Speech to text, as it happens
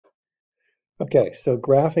Okay, so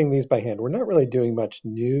graphing these by hand. We're not really doing much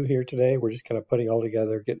new here today. We're just kind of putting all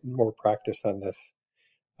together, getting more practice on this.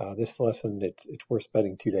 This lesson, it's worth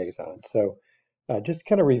spending 2 days on. So just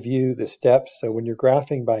kind of review the steps. So when you're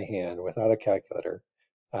graphing by hand without a calculator,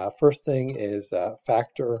 first thing is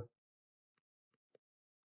factor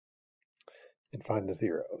and find the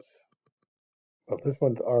zeros. Well, this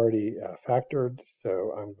one's already factored,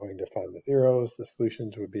 so I'm going to find the zeros. The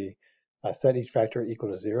solutions would be set each factor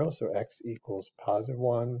equal to 0, so x equals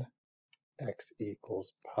 +1, x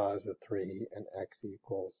equals +3, and x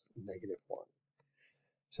equals -1.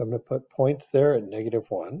 So I'm going to put points there at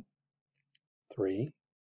 -1, 3,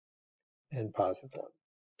 and +1.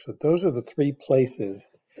 So those are the three places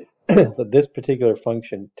that this particular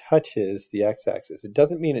function touches the x-axis. It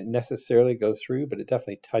doesn't mean it necessarily goes through, but it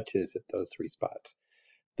definitely touches at those three spots.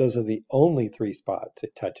 Those are the only three spots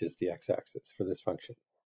it touches the x-axis for this function.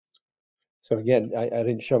 So again, I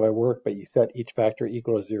didn't show my work, but you set each factor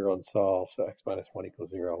equal to 0 and solve. So x minus 1 equals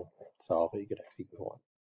 0, solve it, you get x equals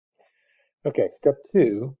 1. Okay, step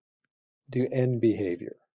 2, do end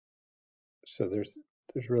behavior. So there's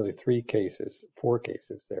really four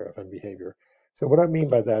cases there of end behavior. So what I mean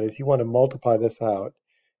by that is you want to multiply this out.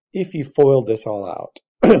 If you FOIL this all out,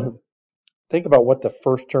 think about what the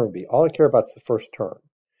first term would be. All I care about is the first term.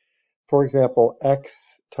 For example,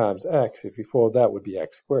 x times x, if you FOIL that, would be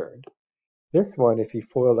x squared. This one, if you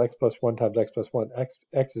FOIL x plus 1 times x plus 1,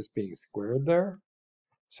 x is being squared there.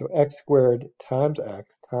 So x squared times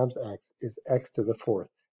x is x to the fourth.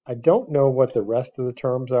 I don't know what the rest of the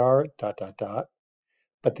terms are, ...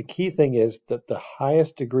 But the key thing is that the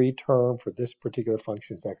highest degree term for this particular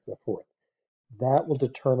function is x to the fourth. That will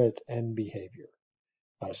determine its end behavior.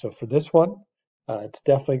 So for this one, it's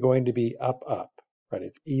definitely going to be up, right?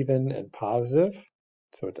 It's even and positive,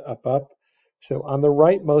 so it's up, up. So on the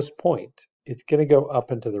rightmost point, it's going to go up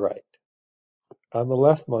and to the right. On the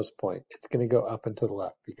leftmost point, it's going to go up and to the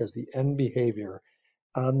left because the end behavior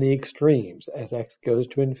on the extremes as x goes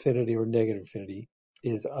to infinity or negative infinity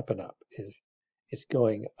is up and up, it's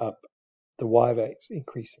going up. The y is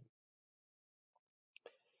increasing.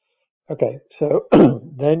 Okay, so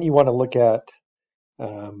then you want to look at,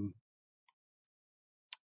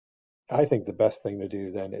 I think the best thing to do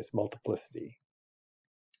then is multiplicity.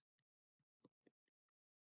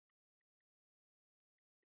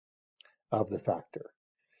 Of the factor.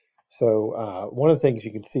 So one of the things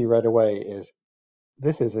you can see right away is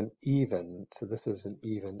this is an even, so this is an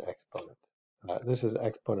even exponent. This is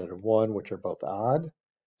exponent of 1, which are both odd.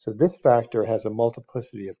 So this factor has a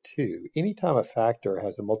multiplicity of 2. Anytime a factor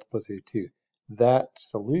has a multiplicity of 2, that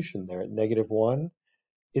solution there at -1,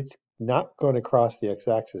 it's not going to cross the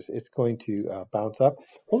x-axis. It's going to bounce up.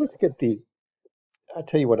 Well, let's get I'll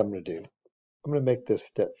tell you what I'm going to do. I'm going to make this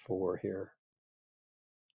step 4 here.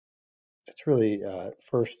 It's really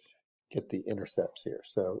first get the intercepts here.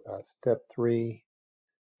 So step 3,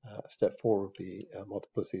 step 4 would be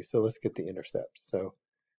multiplicity. So let's get the intercepts. So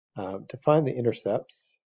to find the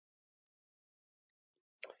intercepts,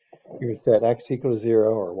 you're going to set x equal to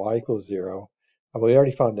 0 or y equals 0. We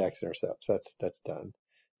already found the x-intercepts. That's done.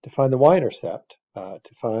 To find the y-intercept,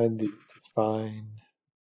 to find the y-intercept,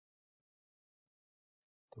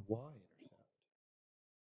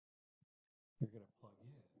 you're going to plug in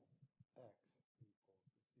x equals 0.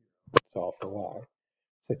 Solve for y.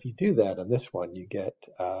 So if you do that on this one, you get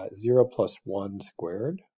 0 plus 1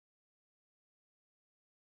 squared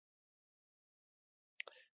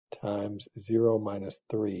times 0 minus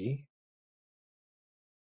 3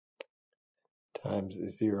 times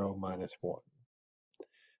 0 minus 1.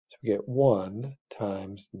 So we get 1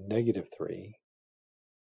 times -3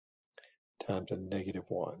 times a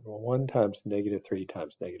 -1. Well, 1 times -3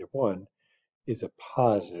 times -1 is a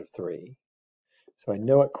 +3. So I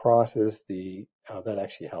know it crosses the, that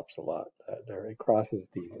actually helps a lot. There, it crosses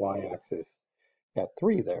the y-axis at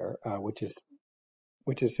 3 there, which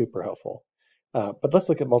is super helpful. But let's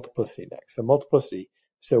look at multiplicity next. So multiplicity.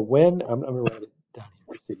 So when I'm going to write it down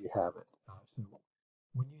here so you have it. So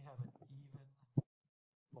when you have an even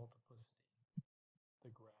multiplicity, the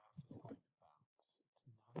graph is going to bounce.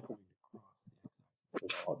 It's not going to cross the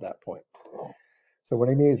x-axis at all at that point. So what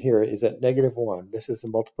I mean here is at -1, this is a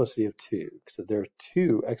multiplicity of 2. So there are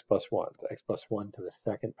 2 x plus 1s, x plus 1 to the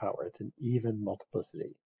second power. It's an even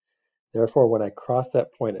multiplicity. Therefore, when I cross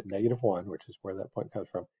that point at -1, which is where that point comes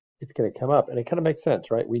from, it's going to come up. And it kind of makes sense,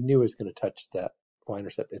 right? We knew it was going to touch that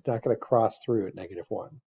y-intercept. It's not going to cross through at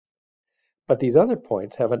 -1. But these other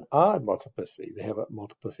points have an odd multiplicity. They have a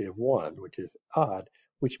multiplicity of 1, which is odd,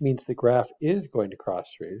 which means the graph is going to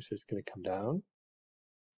cross through. So it's going to come down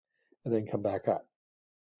and then come back up.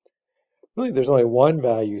 really there's only one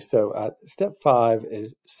value. So step 5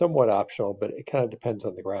 is somewhat optional, but it kind of depends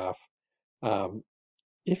on the graph.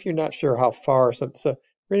 If you're not sure how far, so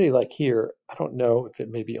really like here, I don't know if it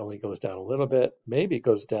maybe only goes down a little bit, maybe it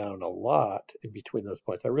goes down a lot in between those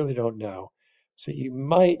points. I really don't know. So you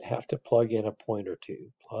might have to plug in a point or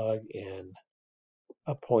two, plug in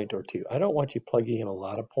a point or two. I don't want you plugging in a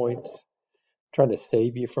lot of points. I'm trying to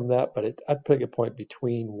save you from that, but I'd plug a point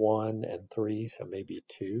between 1 and 3, so maybe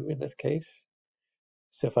a 2 in this case.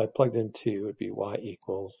 So if I plugged in 2, it'd be y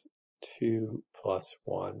equals 2 plus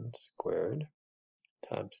 1 squared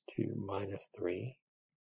times 2 minus 3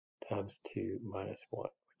 times 2 minus 1,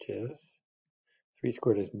 which is 3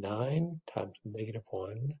 squared is 9 times negative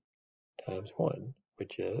 1 times 1,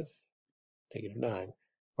 which is negative 9.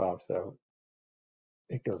 Wow, so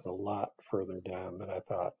it goes a lot further down than I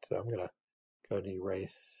thought. So I'm going to go and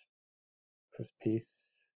erase this piece.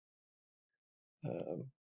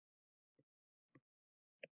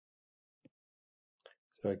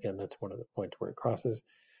 So again, that's one of the points where it crosses.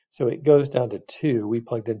 So it goes down to 2. We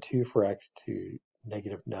plugged in 2 for x to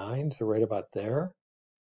negative 9, so right about there.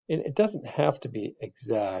 And it doesn't have to be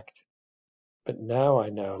exact, but now I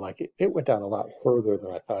know like it went down a lot further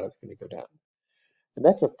than I thought it was going to go down. And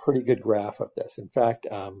that's a pretty good graph of this. In fact,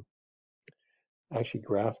 I actually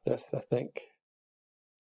graphed this, I think.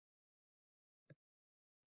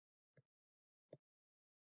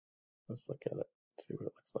 Let's look at it, see what it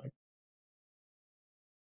looks like.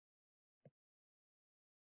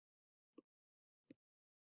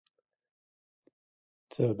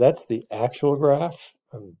 So that's the actual graph.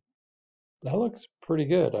 That looks pretty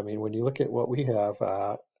good. I mean, when you look at what we have,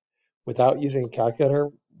 without using a calculator,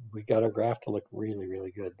 we got our graph to look really,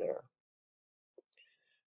 really good there.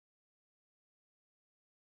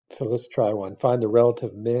 So let's try one. Find the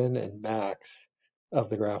relative min and max of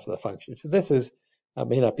the graph of the function. So this is,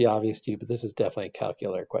 may not be obvious to you, but this is definitely a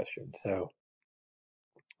calculator question. So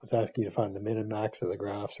let's ask you to find the min and max of the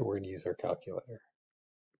graph. So we're going to use our calculator.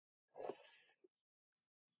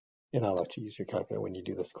 And I'll let you use your calculator when you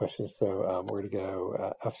do this question. So we're going to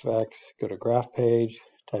go fx, go to graph page,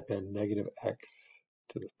 type in negative x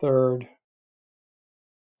to the third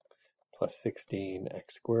plus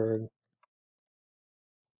 16x squared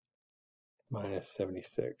minus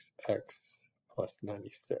 76x plus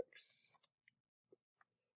 96.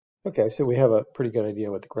 Okay, so we have a pretty good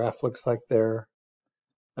idea what the graph looks like there.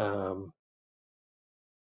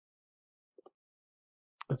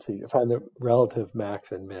 Let's see, find the relative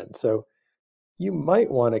max and min. So you might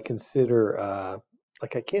want to consider,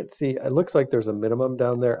 like I can't see, it looks like there's a minimum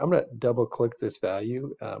down there. I'm going to double click this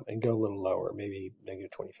value and go a little lower, maybe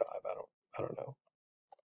negative 25. I don't know.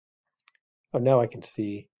 Oh, now I can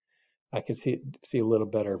see a little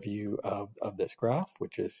better view of this graph,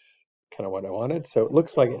 which is kind of what I wanted. So it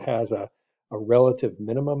looks like it has a relative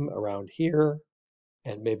minimum around here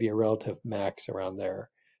and maybe a relative max around there.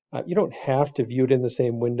 You don't have to view it in the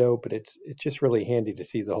same window, but it's just really handy to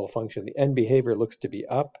see the whole function. The end behavior looks to be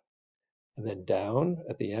up and then down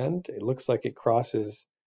at the end. It looks like it crosses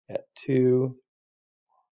at 2,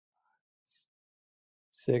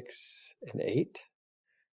 6, and 8.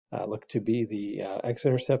 Look to be the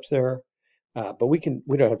x-intercepts there. But we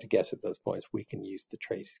don't have to guess at those points. We can use the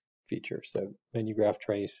trace feature. So menu graph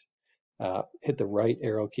trace, hit the right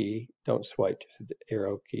arrow key. Don't swipe, just hit the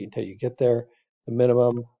arrow key until you get there. The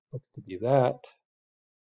minimum looks to be that.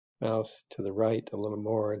 Mouse to the right a little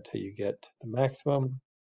more until you get the maximum.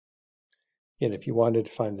 And if you wanted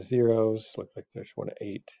to find the zeros, looks like there's one at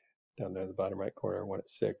 8 down there in the bottom right corner, one at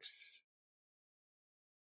 6,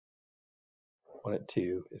 one at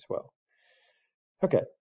 2 as well. Okay,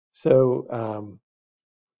 so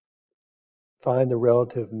find the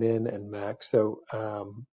relative min and max. So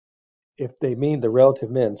if they mean the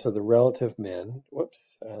relative min, so the relative min,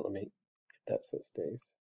 whoops, let me get that so it stays.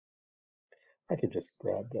 I could just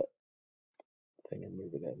grab that thing and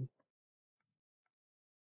move it in.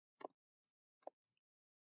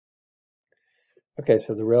 Okay,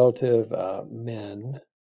 so the relative min,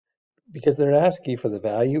 because they're asking for the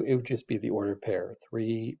value, it would just be the ordered pair,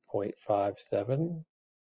 3.57,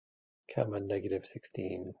 comma, negative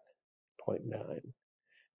 16.9.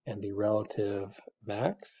 And the relative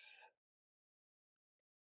max,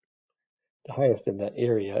 the highest in that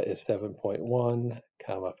area is 7.1,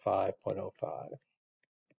 comma, 5.05.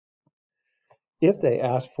 If they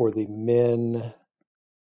ask for the min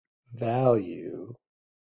value,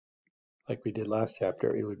 like we did last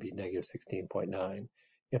chapter, it would be negative 16.9.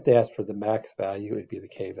 If they ask for the max value, it'd be the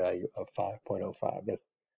k value of 5.05. That's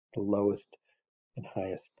the lowest and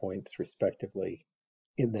highest points, respectively,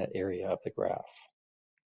 in that area of the graph.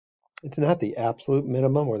 It's not the absolute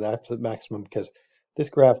minimum or the absolute maximum because this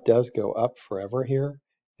graph does go up forever here.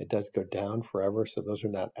 It does go down forever. So those are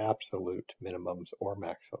not absolute minimums or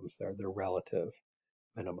maximums. They're relative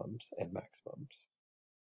minimums and maximums.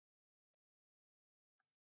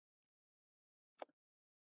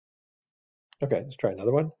 Okay, let's try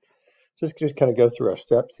another one. Just kind of go through our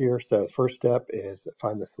steps here. So the first step is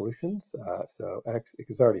find the solutions. So x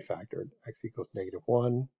is already factored. X equals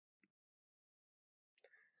 -1.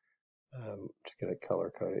 I'm just going to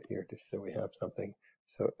color code it here just so we have something.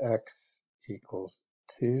 So x equals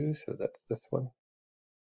 2. So that's this one.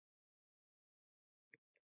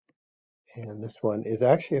 And this one is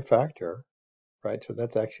actually a factor, right? So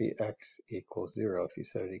that's actually x equals 0 if you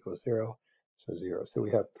set it equals 0. So 0. So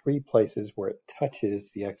we have 3 places where it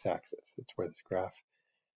touches the x-axis. That's where this graph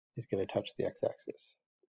is going to touch the x-axis.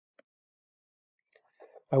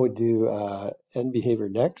 I would do end behavior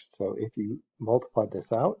next. So if you multiply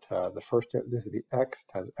this out, the first step, this would be x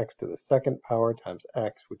times x to the second power times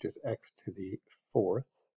x, which is x to the fourth,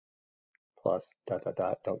 plus dot, dot,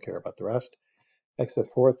 dot. Don't care about the rest. X to the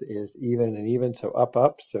fourth is even and even, so up,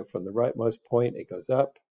 up. So from the rightmost point, it goes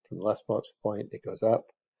up. From the leftmost point, it goes up.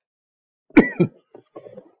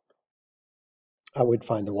 I would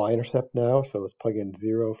find the y-intercept now. So let's plug in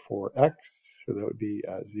 0 for x. So that would be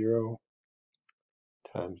 0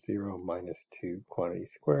 times 0 minus 2 quantity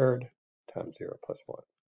squared times 0 plus 1.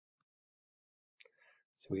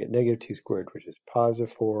 So we get -2 squared, which is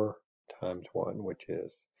 +4, times 1, which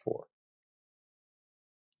is 4.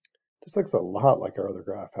 This looks a lot like our other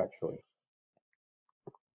graph, actually.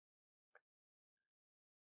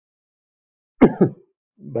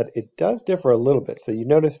 But it does differ a little bit. So you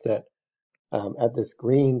notice that at this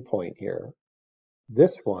green point here,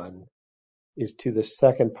 this one is to the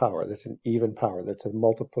second power. That's an even power. That's a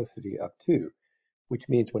multiplicity of 2, which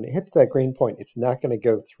means when it hits that green point, it's not going to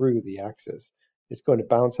go through the axis. It's going to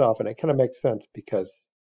bounce off, and it kind of makes sense because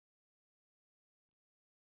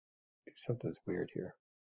something's weird here.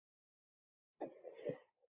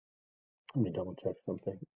 Let me double check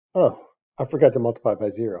something. Oh, I forgot to multiply by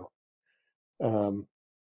 0.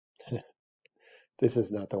 This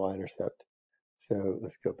is not the y-intercept. So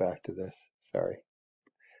let's go back to this. Sorry.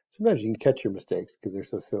 Sometimes you can catch your mistakes because they're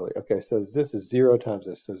so silly. Okay, so this is 0 times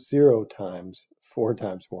this. So 0 times 4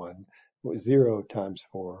 times 1. 0 times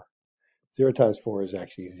 4. 0 times 4 is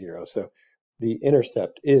actually 0. So the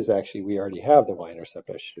intercept is actually, we already have the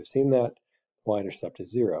y-intercept. I should have seen that. The y-intercept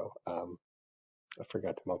is 0. I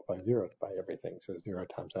forgot to multiply 0 by everything. So 0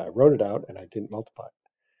 times I wrote it out and I didn't multiply.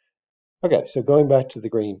 Okay, so going back to the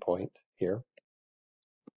green point here.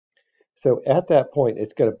 So at that point,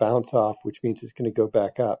 it's going to bounce off, which means it's going to go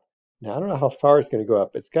back up. Now, I don't know how far it's going to go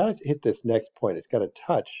up. It's got to hit this next point. It's got to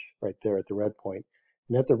touch right there at the red point.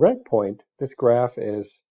 And at the red point, this graph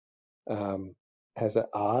is has an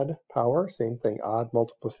odd power. Same thing, odd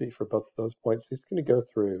multiplicity for both of those points. It's going to go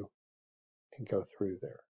through and go through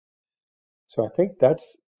there. So I think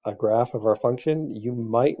that's a graph of our function. You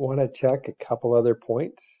might want to check a couple other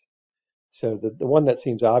points. So the one that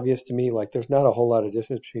seems obvious to me, like there's not a whole lot of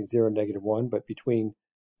distance between 0 and -1, but between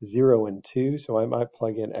 0 and 2, so I might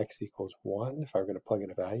plug in x equals 1 if I were going to plug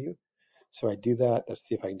in a value. So I do that. Let's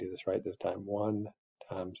see if I can do this right this time. 1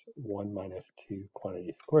 times 1 minus 2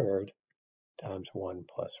 quantity squared times 1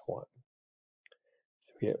 plus 1.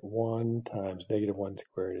 So we get 1 times -1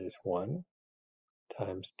 squared is 1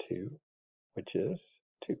 times 2, which is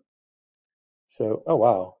 2. So, oh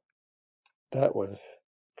wow, that was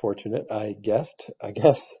fortunate. I guess I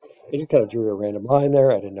just kind of drew a random line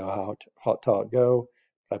there. I didn't know how tall it go.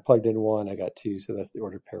 I plugged in 1, I got 2, so that's the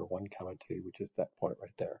ordered pair 1, 2, which is that point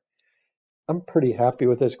right there. I'm pretty happy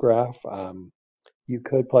with this graph. You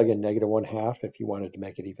could plug in -1/2 if you wanted to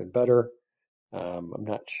make it even better. I'm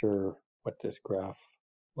not sure what this graph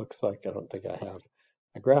looks like. I don't think I have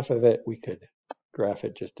a graph of it. We could graph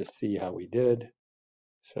it just to see how we did.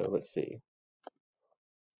 So let's see.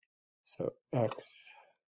 So x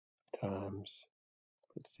times,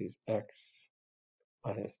 let's see, x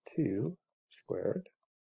minus 2 squared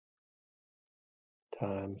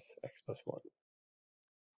times x plus 1.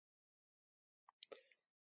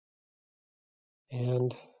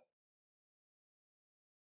 And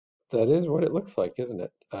that is what it looks like, isn't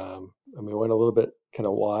it? I mean, we went a little bit kind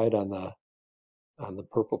of wide on the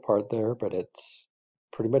purple part there, but it's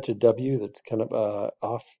pretty much a W that's kind of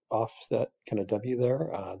offset kind of W there.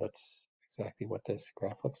 That's exactly what this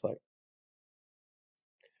graph looks like.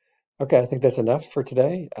 Okay, I think that's enough for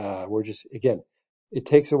today. We're just, again, it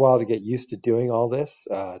takes a while to get used to doing all this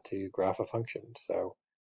to graph a function. So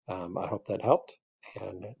I hope that helped,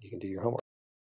 and you can do your homework.